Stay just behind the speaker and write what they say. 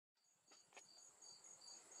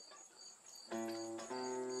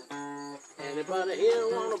anybody here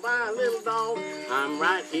wanna buy a little dog, I'm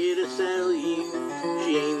right here to sell you.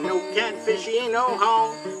 She ain't no catfish, she ain't no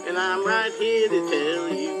hog, and I'm right here to tell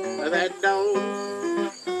you that dog,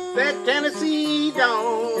 that Tennessee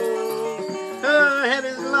dog, her head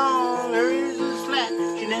is long, her ears is flat.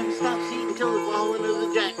 She never stops eating till the fall into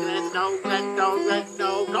the jack. That dog, that dog, that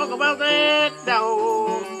dog. Talk about that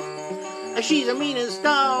dog. She's the meanest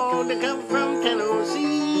dog to come from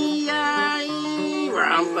Tennessee.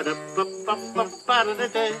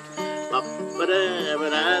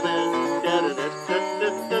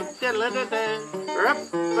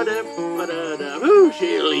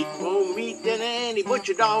 She'll eat more meat than any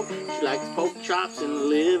butcher dog. She likes pork chops and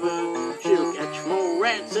liver. She'll catch more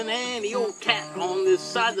rats than any old cat on this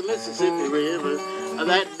side of the Mississippi River.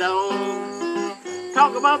 That dog,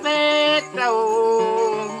 talk about that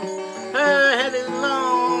dog. Her head is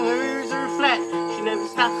long, her ears are flat. She never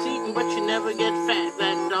stops eating, but she never gets fat.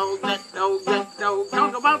 That dog, that dog, that dog.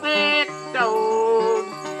 Talk about that dog.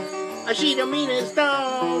 She the meanest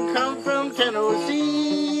dog, come from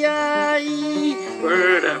Tennessee.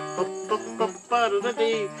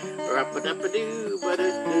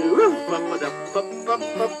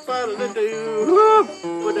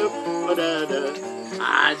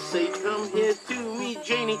 I say, come here to me,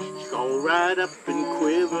 Janie. She's gonna ride up and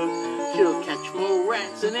quiver. She'll catch more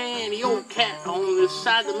rats than any old cat on this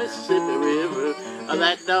side of the Mississippi River.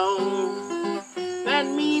 That dog, that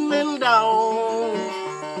mean little dog.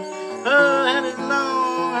 Her head is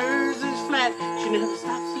long, hers is flat. She never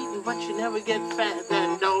stops eating, but she never gets fat.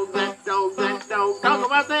 That dog, that dog, that dog. Talk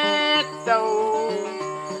about that dog.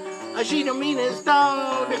 She the meanest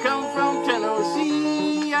dog to come from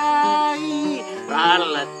Tennessee.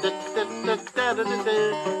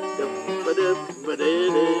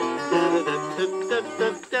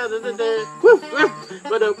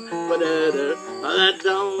 That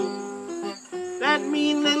dog, that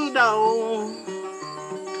mean little dog.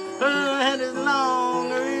 Her head is long,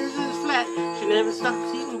 her ears is flat. She never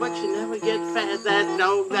stops eating, but she never gets fat. That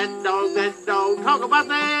dog, that dog, that dog. Talk about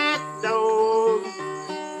that dog.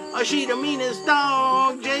 She the meanest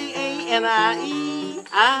dog, Janie.